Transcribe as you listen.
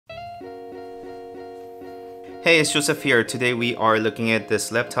Hey, it's Joseph here. Today we are looking at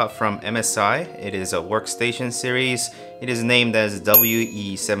this laptop from MSI. It is a Workstation series. It is named as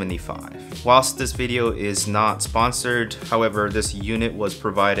WE75. Whilst this video is not sponsored, however, this unit was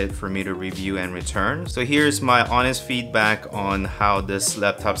provided for me to review and return. So here's my honest feedback on how this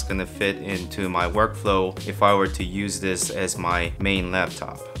laptop's gonna fit into my workflow if I were to use this as my main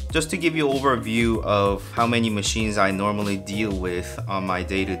laptop. Just to give you an overview of how many machines I normally deal with on my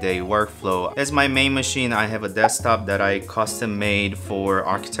day-to-day workflow. As my main machine, I have a desktop that I custom made for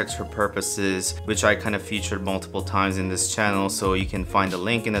architecture purposes, which I kind of featured multiple times in this channel, so you can find a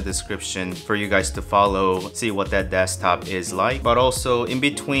link in the description for you guys to follow, see what that desktop is like. But also in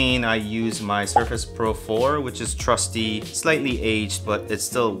between, I use my Surface Pro 4, which is trusty, slightly aged, but it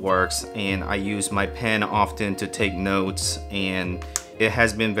still works, and I use my pen often to take notes, and it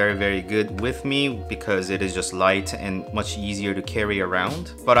has been very good with me because it is just light and much easier to carry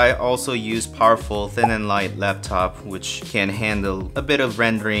around. But I also use powerful thin and light laptop which can handle a bit of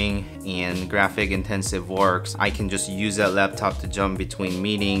rendering and graphic intensive works. I can just use that laptop to jump between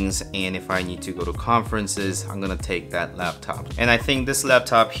meetings, and if I need to go to conferences, I'm gonna take that laptop. And I think this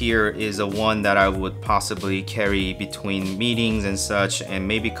laptop here is a one that I would possibly carry between meetings and such, and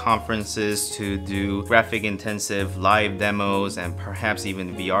maybe conferences to do graphic intensive live demos and perhaps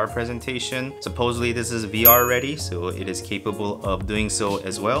even VR presentation. Supposedly this is VR ready, so it is capable of doing so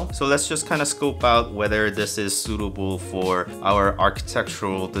as well. So let's just kind of scope out whether this is suitable for our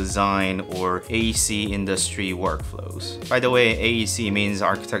architectural design or AEC industry workflows. By the way, AEC means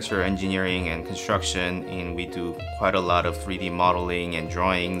architecture, engineering, and construction, and we do quite a lot of 3D modeling and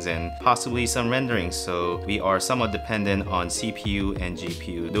drawings and possibly some rendering, so we are somewhat dependent on CPU and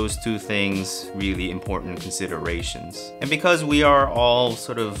GPU. Those two things really important considerations. And because we are all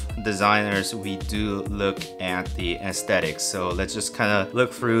sort of designers, we do look at the aesthetics. So let's just kind of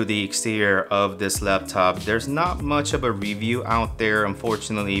look through the exterior of this laptop. There's not much of a review out there,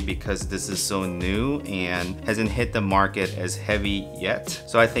 unfortunately, because this is so new and hasn't hit the market as heavy yet.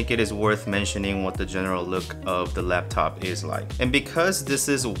 So I think it is worth mentioning what the general look of the laptop is like. And because this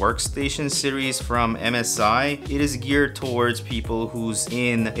is a Workstation series from MSI, it is geared towards people who's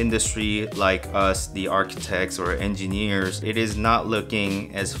in industry like us, the architects or engineers. It is not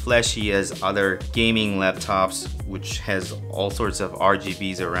looking as flashy as other gaming laptops, which has all sorts of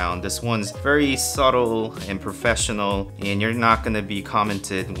RGBs around. This one's very subtle and professional, and you're not going to be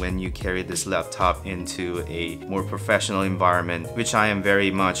commented when you carry this laptop into a more professional environment, which I am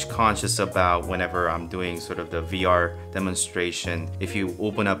very much conscious about whenever I'm doing sort of the VR demonstration. If you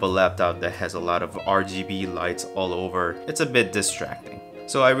open up a laptop that has a lot of RGB lights all over, it's a bit distracting.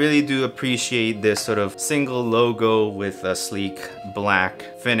 So I really do appreciate this sort of single logo with a sleek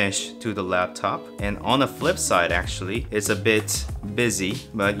black finish to the laptop. And on the flip side, actually, it's a bit busy,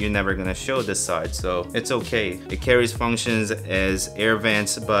 but you're never gonna show this side, so it's okay. It carries functions as air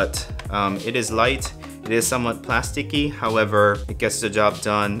vents, but it is light. It is somewhat plasticky, however, it gets the job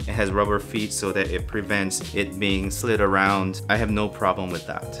done. It has rubber feet so that it prevents it being slid around. I have no problem with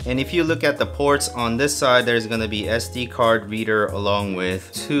that. And if you look at the ports on this side, there's gonna be SD card reader along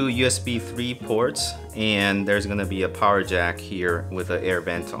with two USB 3 ports, and there's gonna be a power jack here with an air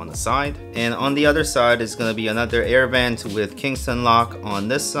vent on the side. And on the other side is gonna be another air vent with Kingston lock on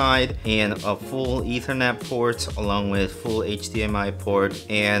this side, and a full Ethernet port along with full HDMI port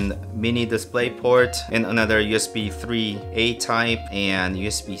and mini display port, and another USB 3A type and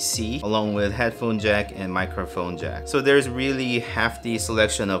USB-C along with headphone jack and microphone jack. So there's really hefty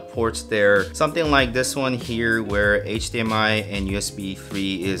selection of ports there. Something like this one here where HDMI and USB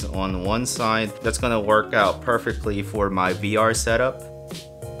 3 is on one side, that's gonna work out perfectly for my VR setup.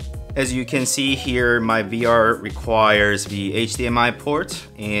 As you can see here, my VR requires the HDMI port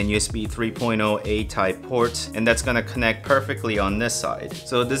and USB 3.0 A type ports, and that's gonna connect perfectly on this side.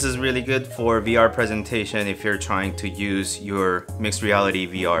 So this is really good for VR presentation if you're trying to use your mixed reality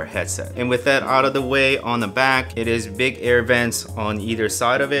VR headset. And with that out of the way, on the back, it is big air vents on either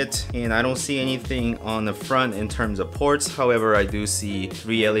side of it, and I don't see anything on the front in terms of ports. However, I do see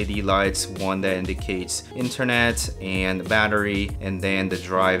 3 LED lights, one that indicates internet and battery, and then the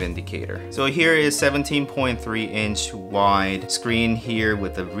drive indicator. So here is 17.3-inch wide screen here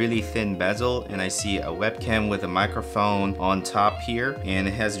with a really thin bezel, and I see a webcam with a microphone on top here, and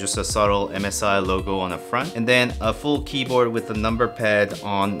it has just a subtle MSI logo on the front, and then a full keyboard with a number pad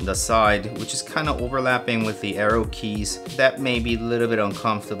on the side, which is kind of overlapping with the arrow keys. That may be a little bit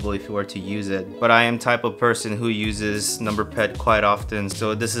uncomfortable if you were to use it, but I am type of person who uses number pad quite often,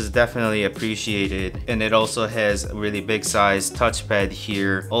 so this is definitely appreciated. And it also has a really big size touchpad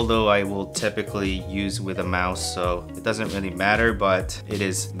here, although although I will typically use with a mouse, so it doesn't really matter, but it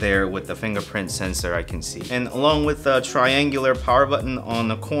is there with the fingerprint sensor I can see. And along with the triangular power button on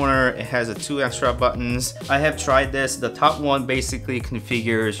the corner, it has 2 extra buttons. I have tried this. The top one basically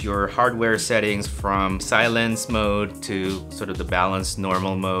configures your hardware settings from silence mode to sort of the balanced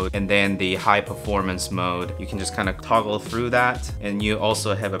normal mode, and then the high performance mode. You can just kind of toggle through that, and you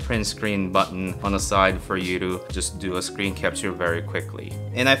also have a print screen button on the side for you to just do a screen capture very quickly.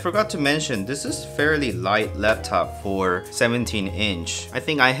 And I forgot to mention, this is fairly light laptop for 17-inch. I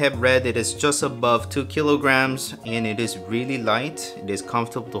think I have read it is just above 2 kilograms, and it is really light. It is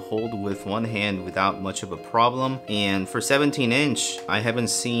comfortable to hold with one hand without much of a problem. And for 17-inch, I haven't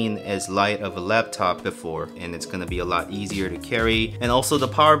seen as light of a laptop before, and it's gonna be a lot easier to carry. And also the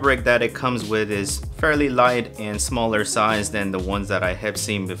power brick that it comes with is fairly light and smaller size than the ones that I have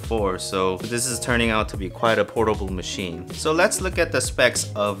seen before, so this is turning out to be quite a portable machine. So let's look at the specs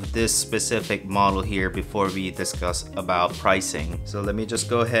of this specific model here before we discuss about pricing. So let me just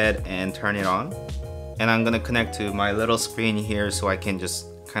go ahead and turn it on, and I'm gonna connect to my little screen here so I can just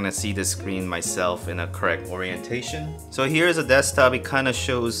kind of see the screen myself in a correct orientation. So here's a desktop. It kind of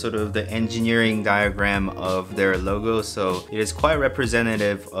shows sort of the engineering diagram of their logo, so it is quite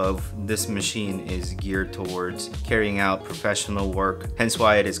representative of this machine is geared towards carrying out professional work, hence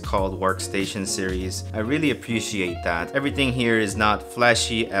why it is called Workstation series. I really appreciate that. Everything here is not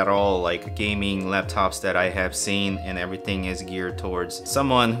flashy at all like gaming laptops that I have seen, and everything is geared towards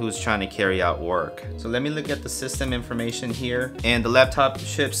someone who's trying to carry out work. So let me look at the system information here, and the laptop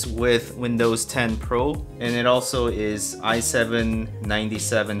ships with Windows 10 Pro, and it also is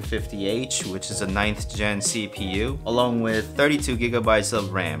i7-9750H, which is a 9th gen CPU, along with 32 gigabytes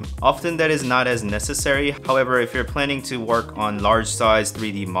of RAM. Often that is not as necessary. However, if you're planning to work on large size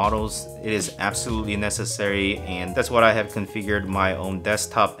 3D models, it is absolutely necessary, and that's what I have configured my own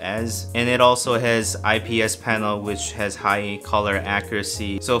desktop as. And it also has IPS panel, which has high color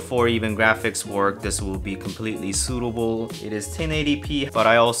accuracy, so for even graphics work this will be completely suitable. It is 1080p, but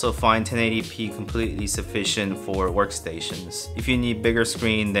I also find 1080p completely sufficient for workstations. If you need bigger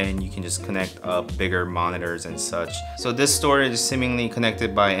screen, then you can just connect up bigger monitors and such. So this storage is seemingly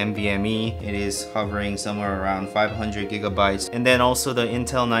connected by NVMe. It is hovering somewhere around 500 gigabytes. And then also the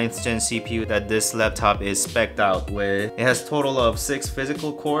Intel 9th gen CPU that this laptop is spec'd out with. It has total of 6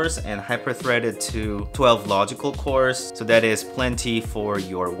 physical cores and hyper-threaded to 12 logical cores. So that is plenty for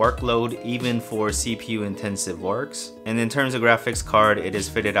your workload, even for CPU intensive works. And in terms of graphics card, it is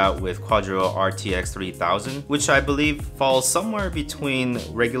fitted out with Quadro RTX 3000, which I believe falls somewhere between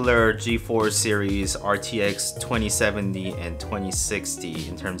regular GeForce series RTX 2070 and 2060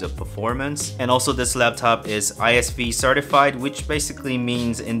 in terms of performance. And also this laptop is ISV certified, which basically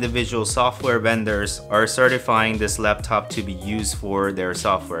means individual software vendors are certifying this laptop to be used for their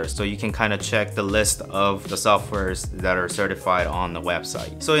software. So you can kind of check the list of the softwares that are certified on the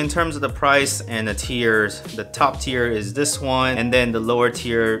website. So in terms of the price and the tiers, the top tier is this one, and then the lower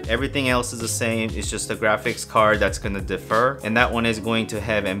tier, everything else is the same. It's just the graphics card that's going to differ, and that one is going to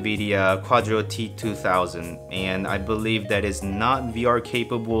have NVIDIA Quadro T2000, and I believe that is not VR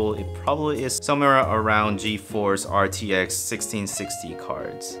capable. It probably is somewhere around GeForce RTX 1660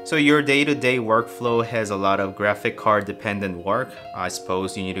 cards. So your day-to-day workflow has a lot of graphic card dependent work. I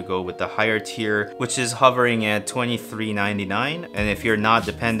suppose you need to go with the higher tier, which is hovering at $23.99, and if you're not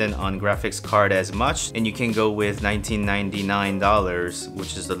dependent on graphics card as much, then you can go with $19.99,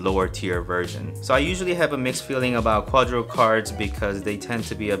 which is the lower tier version. So I usually have a mixed feeling about Quadro cards because they tend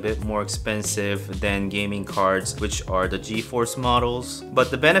to be a bit more expensive than gaming cards, which are the GeForce models.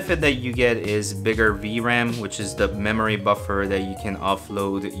 But the benefit that you get is bigger VRAM, which is the memory buffer that you can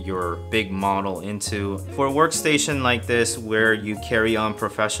offload your big model into. For a workstation like this where you carry on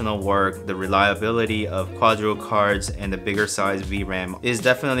professional work, the reliability of Quadro cards and the bigger size VRAM is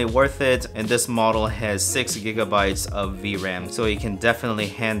definitely worth it, and this model has 6 gigabytes of VRAM, so it can definitely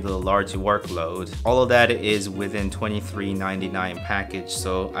handle a large workload. All of that is within $23.99 package,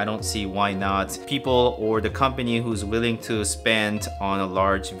 so I don't see why not. People or the company who's willing to spend on a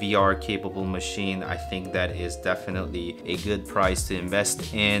large VR capable machine, I think that is definitely a good price to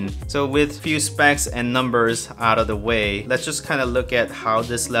invest in. So with few specs and numbers out of the way, let's just kind of look at how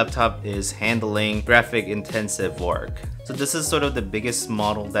this laptop is handling graphic intensive work. So this is sort of the biggest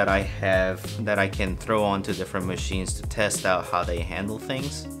model that I have that I can throw onto different machines to test out how they handle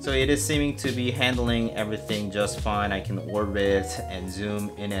things. So it is seeming to be handling everything just fine. I can orbit and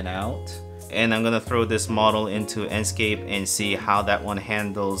zoom in and out. And I'm gonna throw this model into Enscape and see how that one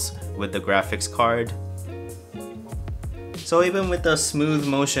handles with the graphics card. So even with the smooth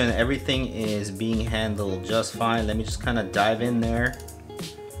motion, everything is being handled just fine. Let me just kind of dive in there.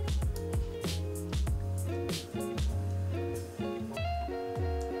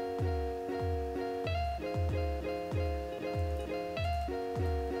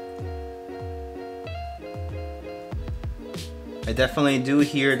 I definitely do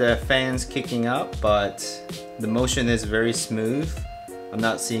hear the fans kicking up, but the motion is very smooth. I'm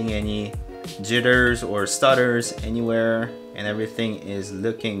not seeing any jitters or stutters anywhere, and everything is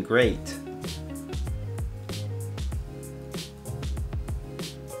looking great.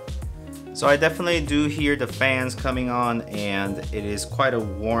 So I definitely do hear the fans coming on, and it is quite a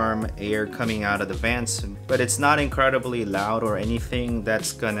warm air coming out of the vents, but it's not incredibly loud or anything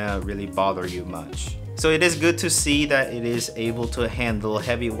that's gonna really bother you much. So it is good to see that it is able to handle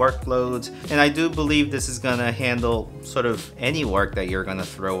heavy workloads, and I do believe this is gonna handle sort of any work that you're gonna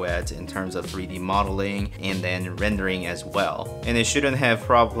throw at in terms of 3D modeling and then rendering as well. And it shouldn't have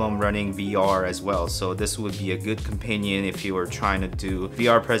problem running VR as well, so this would be a good companion if you were trying to do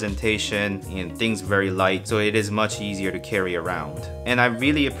VR presentation and things very light, so it is much easier to carry around. And I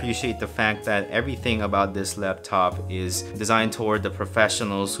really appreciate the fact that everything about this laptop is designed toward the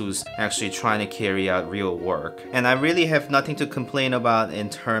professionals who's actually trying to carry out real work. And I really have nothing to complain about in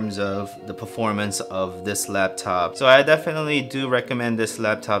terms of the performance of this laptop. So I definitely do recommend this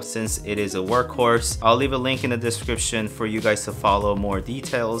laptop since it is a workhorse. I'll leave a link in the description for you guys to follow more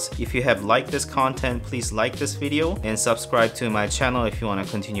details. If you have liked this content, please like this video and subscribe to my channel if you want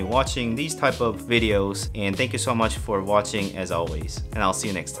to continue watching these type of videos. And thank you so much for watching as always. And I'll see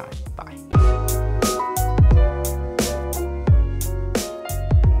you next time. Bye.